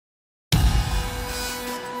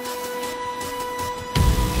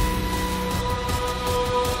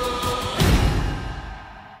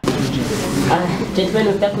Gentlemen,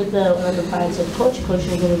 we're back with one of the Pirates head coach, Coach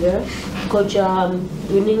Jose Riveiro. Coach,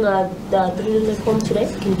 winning the 3-0 at home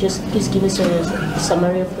today, can you just give us a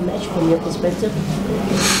summary of the match from your perspective?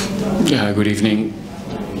 Yeah, good evening.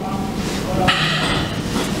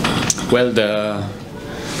 Well, the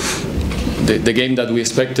game that we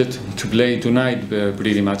expected to play tonight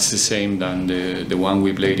pretty much the same than the one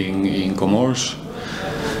we played in Comoros,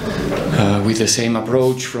 with the same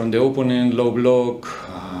approach from the opponent, low block,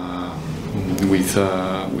 with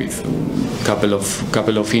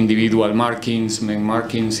couple of individual markings, main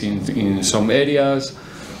markings in some areas,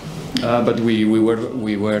 but we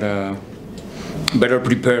were better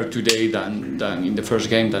prepared today than in the first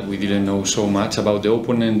game, that we didn't know so much about the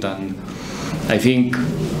opponent, and I think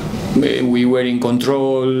we were in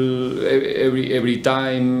control every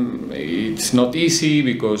time. It's not easy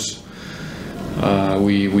because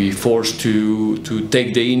we forced to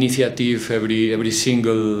take the initiative every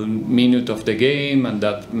single minute of the game, and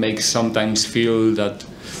that makes sometimes feel that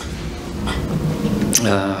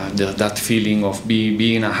that feeling of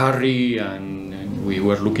being in a hurry, and we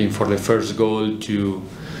were looking for the first goal to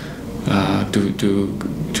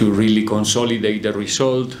really consolidate the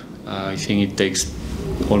result. I think it takes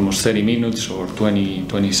almost 30 minutes or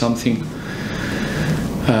 20 something,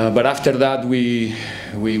 but after that we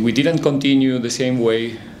didn't continue the same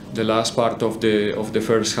way. The last part of the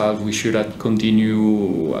first half, we should have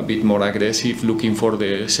continued a bit more aggressive, looking for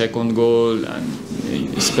the second goal, and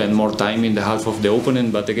spend more time in the half of the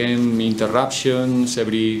opponent. But again, interruptions,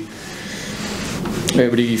 every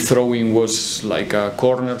throwing was like a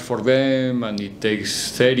corner for them, and it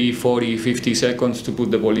takes 30, 40, 50 seconds to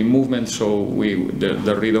put the ball in movement, so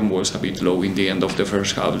the rhythm was a bit low in the end of the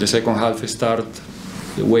first half. The second half started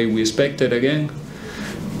the way we expected again.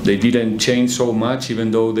 They didn't change so much, even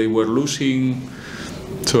though they were losing.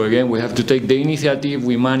 So again, we have to take the initiative.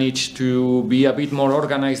 We managed to be a bit more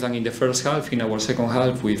organized than in the first half, in our second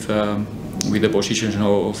half, with the positions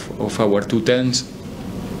of our two tens.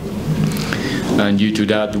 And due to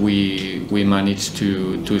that, we managed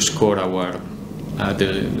to score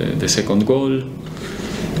the second goal,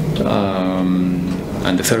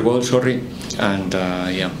 and the third goal, sorry. And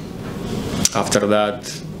yeah, after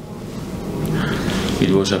that, it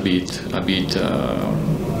was a bit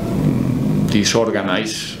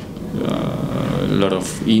disorganized, a lot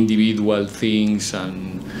of individual things,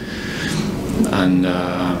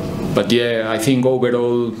 but yeah, I think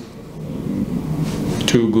overall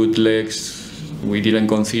 2 good legs. We didn't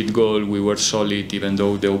concede goal. We were solid, even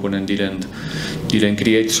though the opponent didn't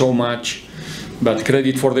create so much. But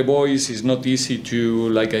credit for the boys. It's not easy to,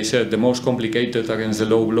 like I said, the most complicated against the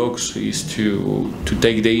low blocks is to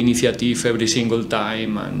take the initiative every single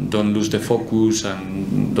time and don't lose the focus,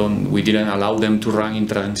 and we didn't allow them to run in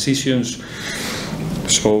transitions.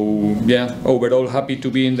 So yeah, overall happy to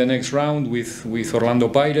be in the next round with Orlando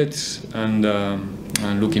Pirates, and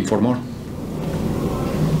looking for more.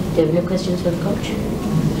 Do you have any questions for the coach?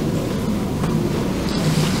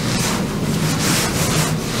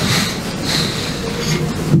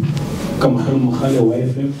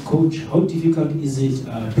 Coach, how difficult is it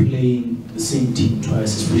playing the same team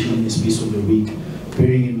twice, especially in the space of a week,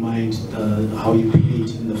 bearing in mind how you played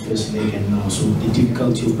in the first leg and now, so the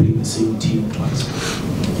difficulty of playing the same team twice?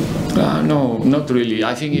 No, not really.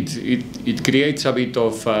 I think it creates a bit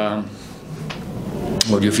of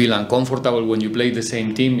or you feel uncomfortable when you play the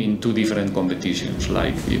same team in 2 different competitions.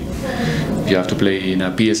 Like if you have to play in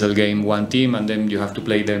a PSL game one team, and then you have to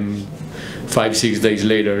play them 5-6 days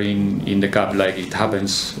later in the cup, like it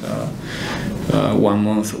happens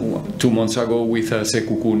 2 months ago with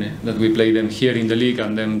Sekukune, that we play them here in the league,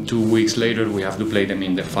 and then 2 weeks later we have to play them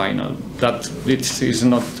in the final. That is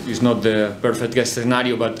not the perfect case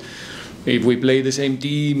scenario, but if we play the same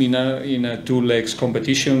team in a 2 legs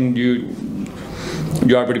competition, you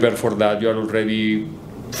are prepared for that. You are already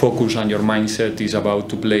focused, and your mindset is about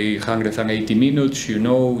to play 180 minutes. You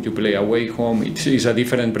play away home. It's a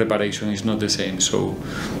different preparation. It's not the same. So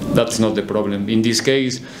that's not the problem. In this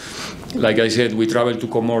case, like I said, we traveled to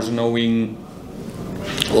Comoros knowing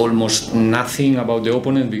almost nothing about the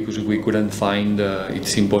opponent, because we couldn't find,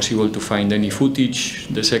 it's impossible to find any footage.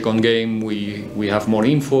 The second game, we have more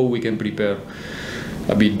info. We can prepare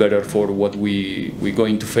a bit better for what we're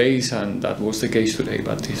going to face, and that was the case today,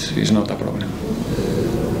 but it's not a problem.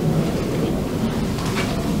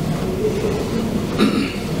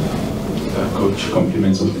 Coach,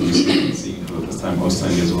 compliments on the consistency for the first time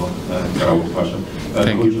hosting as well. Coach,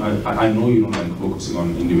 I know you don't like focusing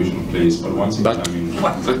on individual plays, but once again, I mean,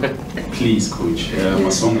 please, Coach,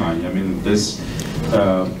 Masonga, I mean, this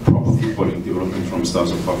proper footballing development from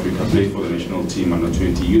Stars of Africa, played for the national team under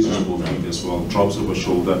 20, uses ball feet as well, drops over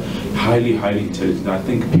shoulder, highly intelligent. I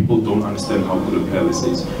think people don't understand how good a player this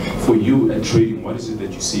is. For you at trading, what is it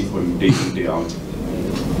that you see for him day in, day out?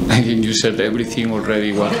 I think you said everything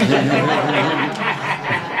already. What?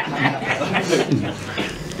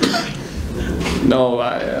 No,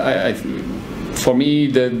 for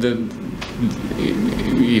me,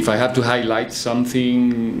 if I have to highlight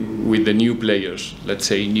something with the new players, let's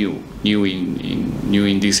say new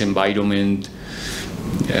in this environment,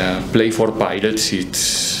 play for Pirates,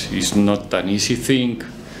 it's not an easy thing.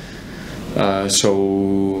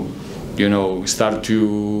 So, you know, start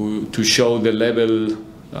to show the level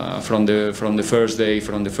from the first day,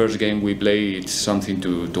 from the first game we play. It's something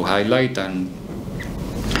to highlight, and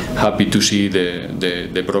happy to see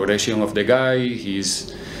the progression of the guy.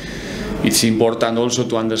 It's important also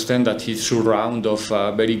to understand that he's surrounded of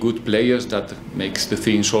very good players. That makes the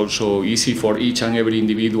things also easy for each and every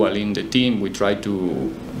individual in the team. We try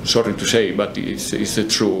to, sorry to say, but it's the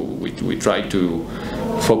truth. We try to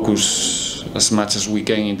focus as much as we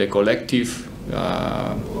can in the collective,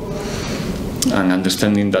 and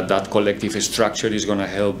understanding that collective structure is going to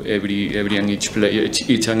help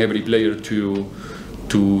each and every player to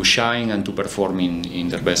shine and to perform in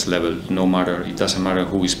their best level. No matter, it doesn't matter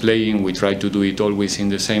who is playing. We try to do it always in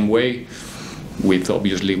the same way,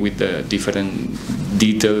 obviously with the different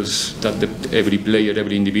details that every player,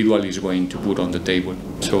 every individual is going to put on the table.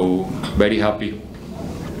 So very happy.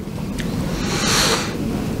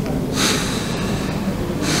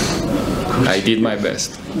 I did my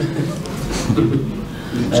best.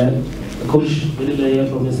 Coach Benilaya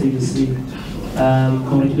from SABC.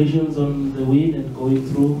 Congratulations on the win and going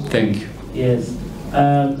through. Thank you. Yes.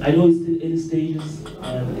 I know it's still early stages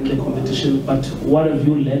in the competition, but what have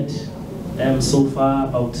you learned so far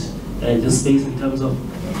about the space in terms of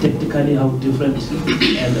technically how different as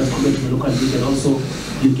compared to the local league, and also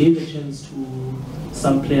you gave a chance to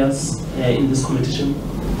some players in this competition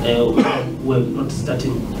who were not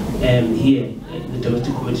starting here in the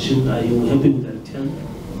domestic competition. Are you happy with that return?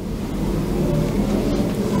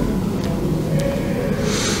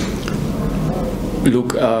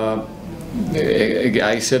 Look,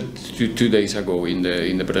 I said 2 days ago in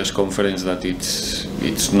the press conference that it's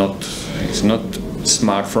not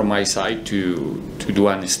smart from my side to do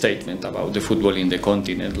a statement about the football in the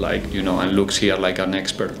continent, like, you know, and looks here like an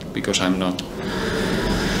expert, because I'm not.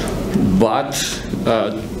 But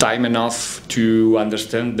time enough to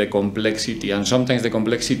understand the complexity, and sometimes the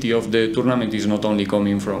complexity of the tournament is not only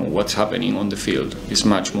coming from what's happening on the field, it's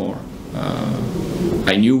much more.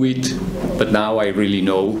 I knew it, but now I really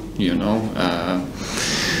know, you know.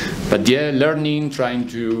 But yeah, learning, trying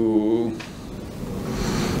to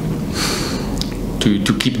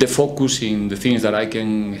keep the focus in the things that I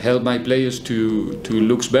can help my players to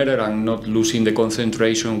look better, and not losing the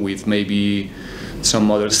concentration with maybe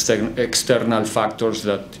some other external factors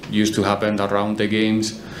that used to happen around the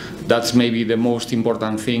games. That's maybe the most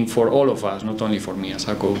important thing for all of us, not only for me as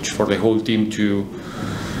a coach, for the whole team to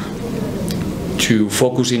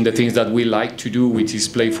focus in the things that we like to do, which is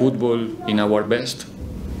play football in our best,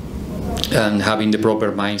 and having the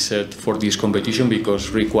proper mindset for this competition, because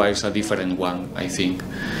it requires a different one, I think.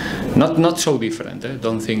 Not so different.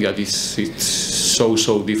 Don't think that it's so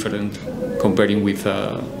different comparing with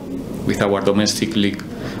our domestic league.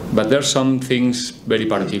 But there's some things very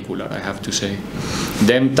particular, I have to say.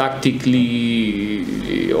 Them tactically,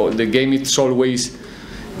 the game,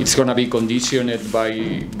 it's going to be conditioned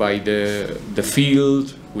by the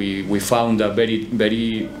field. We found a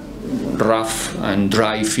very rough and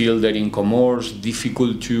dry field there in Comoros,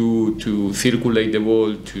 difficult to circulate the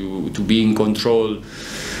ball, to be in control.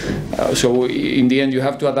 So in the end, you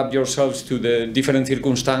have to adapt yourselves to the different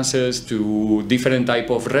circumstances, to different type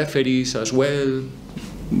of referees as well.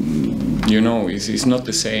 You know, it's not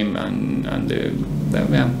the same, and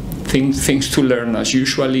things to learn as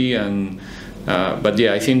usually. But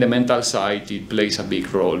yeah, I think the mental side, it plays a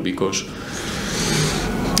big role, because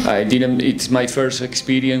it's my first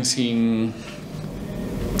experience in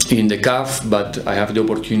the CAF, but I have the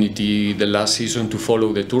opportunity the last season to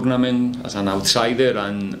follow the tournament as an outsider,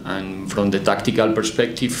 and from the tactical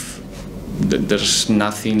perspective, there's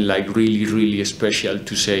nothing like really special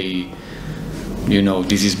to say, you know,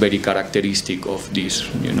 this is very characteristic of this,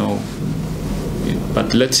 you know.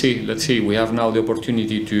 But let's see. We have now the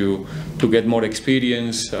opportunity to get more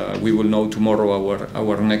experience. We will know tomorrow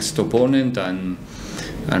our next opponent, and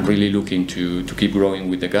really looking to keep growing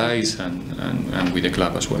with the guys and with the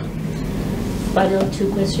club as well. Final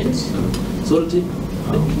 2 questions. So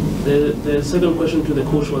the second question to the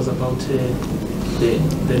coach was about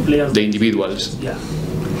the players, the individuals. Yeah.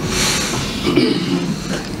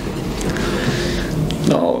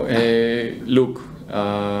 No, look.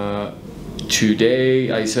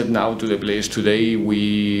 Today, I said now to the players. Today,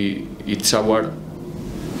 it's our.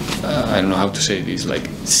 I don't know how to say this. Like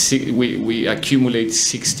we accumulate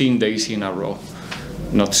 16 days in a row,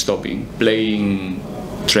 not stopping, playing,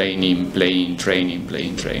 training, playing, training,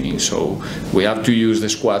 playing, training. So we have to use the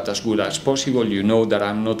squad as good as possible. You know that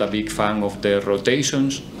I'm not a big fan of the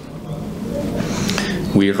rotations.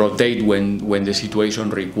 We rotate when the situation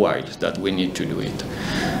requires that we need to do it.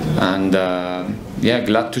 And yeah,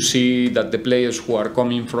 glad to see that the players who are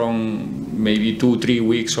coming from maybe 2-3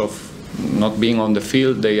 weeks of not being on the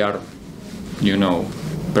field, they are, you know,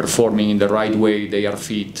 performing in the right way, they are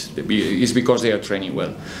fit. It's because they are training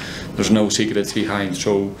well. There's no secrets behind.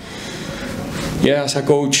 So yeah, as a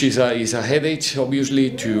coach, is a headache,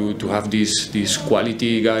 obviously, to have these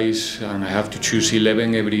quality guys, and I have to choose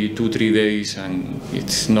 11 every 2-3 days, and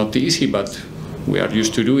it's not easy, but we are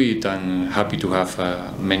used to do it, and happy to have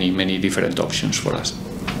many different options for us.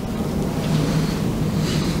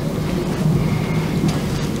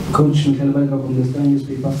 Coach Michael Balka from the Star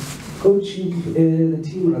newspaper. Coach, the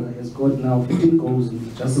team rather has got now 15 goals in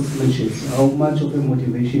just 6 matches. How much of a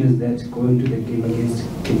motivation is that going to the game against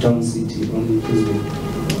Cape Town City on Tuesday?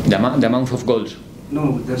 The amount of goals?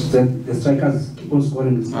 No, the strikers keep on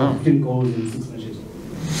scoring 15 goals in 6 matches.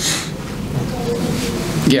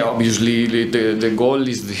 Yeah, obviously the goal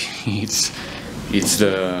is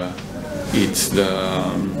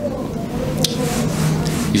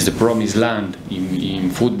the promised land in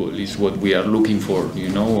football. Is what we are looking for, you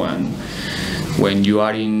know. And when you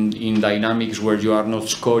are in dynamics where you are not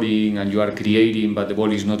scoring and you are creating, but the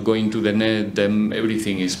ball is not going to the net, then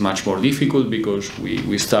everything is much more difficult, because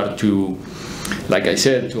we start to, like I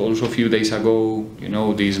said also a few days ago, you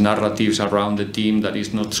know, these narratives around the team that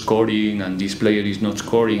is not scoring and this player is not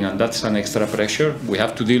scoring, and that's an extra pressure. We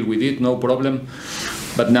have to deal with it, no problem.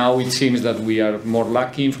 But now it seems that we are more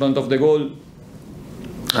lucky in front of the goal,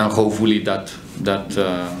 and hopefully that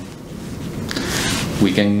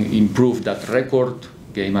we can improve that record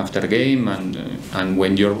game after game, and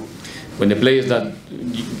when the players that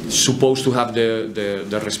supposed to have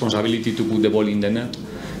the responsibility to put the ball in the net,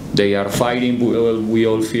 they are fighting, we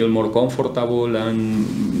all feel more comfortable and,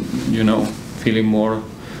 you know, feeling more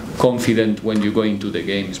confident when you go into the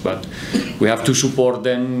games. But we have to support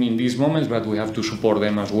them in these moments, but we have to support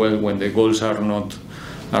them as well when the goals are not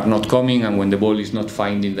coming and when the ball is not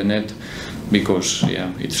finding the net, because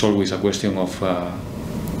yeah, it's always a question of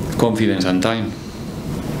confidence and time.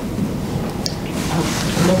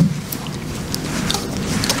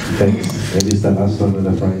 Thanks. And it's the last one on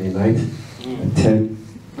a Friday night at 10.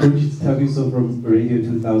 Coach Tabiso from Radio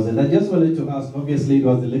 2000. I just wanted to ask, obviously it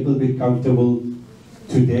was a little bit comfortable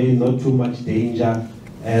today, not too much danger,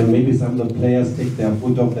 and maybe some of the players take their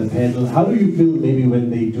foot off the pedal. How do you feel maybe when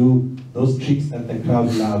they do those tricks that the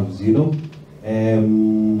crowd loves, you know,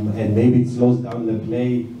 and maybe it slows down the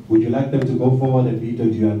play? Would you like them to go forward a bit, or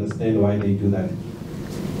do you understand why they do that?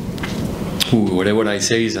 Ooh, whatever I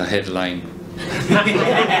say is a headline.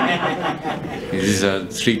 It is a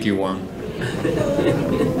tricky one.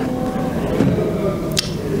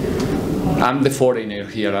 I'm the foreigner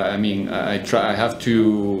here. I mean, I have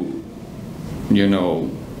to, you know,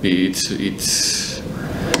 it's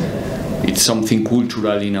something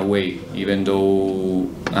cultural in a way, even though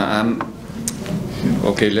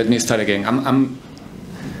okay, let me start again.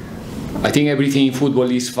 I think everything in football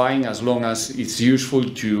is fine as long as it's useful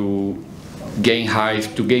to gain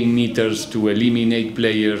height, to gain meters, to eliminate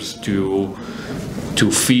players, to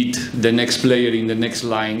feed the next player in the next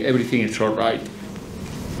line. Everything is all right.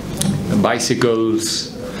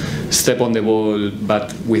 Bicycles, step on the ball,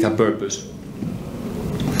 but with a purpose.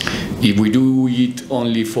 If we do it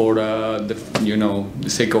only for the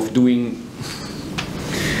sake of doing,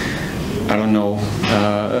 I don't know,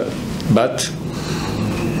 but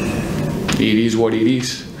it is what it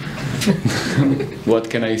is. What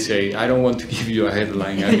can I say? I don't want to give you a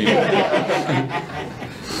headline. I mean,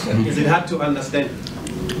 is it hard to understand?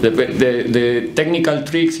 The technical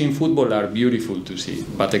tricks in football are beautiful to see,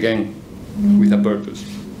 but again, with a purpose.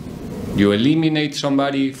 You eliminate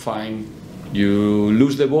somebody, fine. You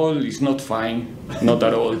lose the ball, it's not fine, not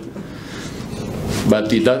at all. But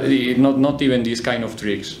not even these kind of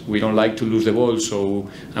tricks. We don't like to lose the ball,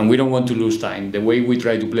 and we don't want to lose time. The way we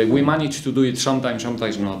try to play, we manage to do it sometimes,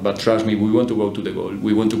 sometimes not. But trust me, we want to go to the goal.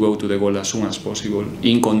 We want to go to the goal as soon as possible.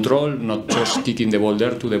 In control, not just kicking the ball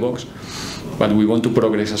there to the box, but we want to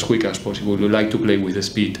progress as quick as possible. We like to play with the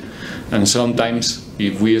speed. And sometimes,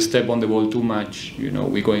 if we step on the ball too much,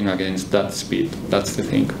 we're going against that speed. That's the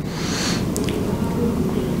thing.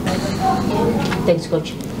 Thanks,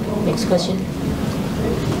 Coach. Next question.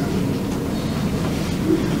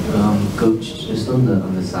 Coach, just on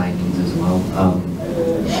the signings as well.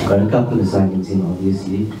 Got a couple of signings in,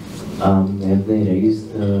 obviously. Have they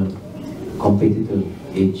raised the competitive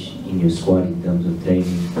edge in your squad in terms of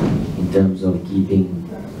training, in terms of keeping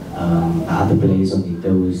other players on their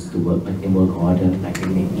toes to make them work harder, like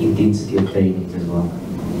the intensity of trainings as well?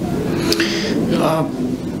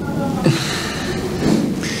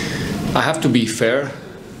 I have to be fair.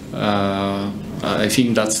 I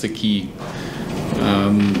think that's the key.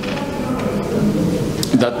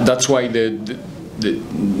 That's why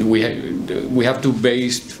we have to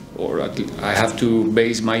base, or I have to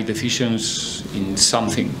base my decisions in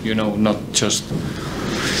something, not just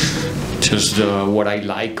what I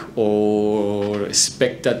like, or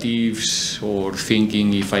expectations, or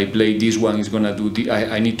thinking if I play this one is gonna do.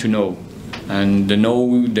 I need to know, and the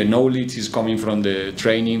knowledge is coming from the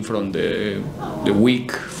training, from the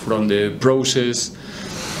week, from the process.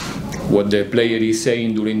 What the player is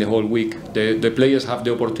saying during the whole week. The players have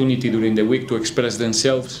the opportunity during the week to express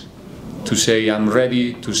themselves, to say I'm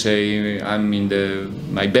ready, to say I'm in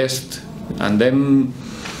my best, and then,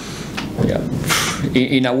 yeah,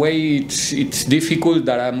 in a way it's difficult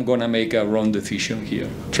that I'm gonna make a wrong decision here.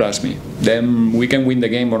 Trust me. Then we can win the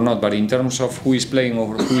game or not, but in terms of who is playing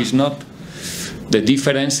or who is not, the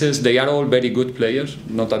differences, they are all very good players,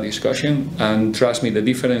 not a discussion, and trust me, the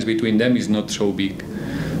difference between them is not so big.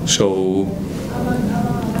 So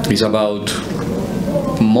it's about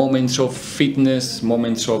moments of fitness,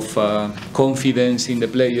 moments of confidence in the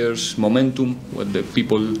players, momentum, what the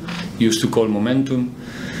people used to call momentum.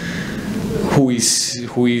 Who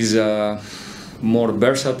is more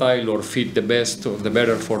versatile or fit the best or the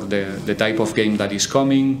better for the type of game that is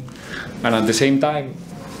coming. And at the same time,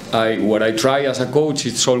 what I try as a coach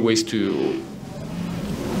is always to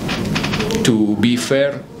be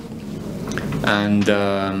fair. And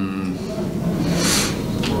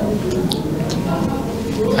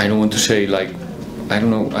I don't want to say I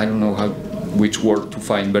don't know which word to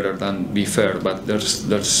find better than be fair, but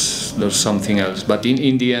there's something else. But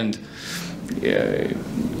in the end,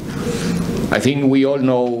 I think we all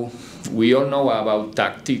know about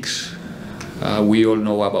tactics. We all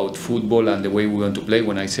know about football and the way we want to play.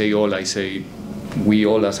 When I say all, I say we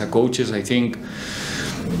all as a coaches. I think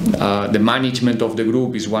the management of the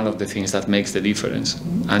group is one of the things that makes the difference.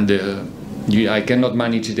 And I cannot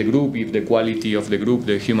manage the group if the quality of the group,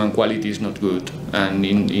 the human quality, is not good. And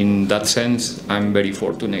in that sense, I'm very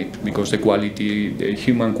fortunate, because the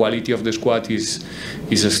human quality of the squad is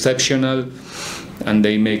exceptional, and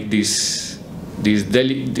they make this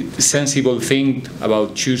sensible thing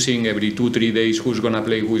about choosing every 2-3 days who's gonna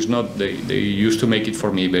play, who is not. They used to make it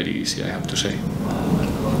for me very easy, I have to say.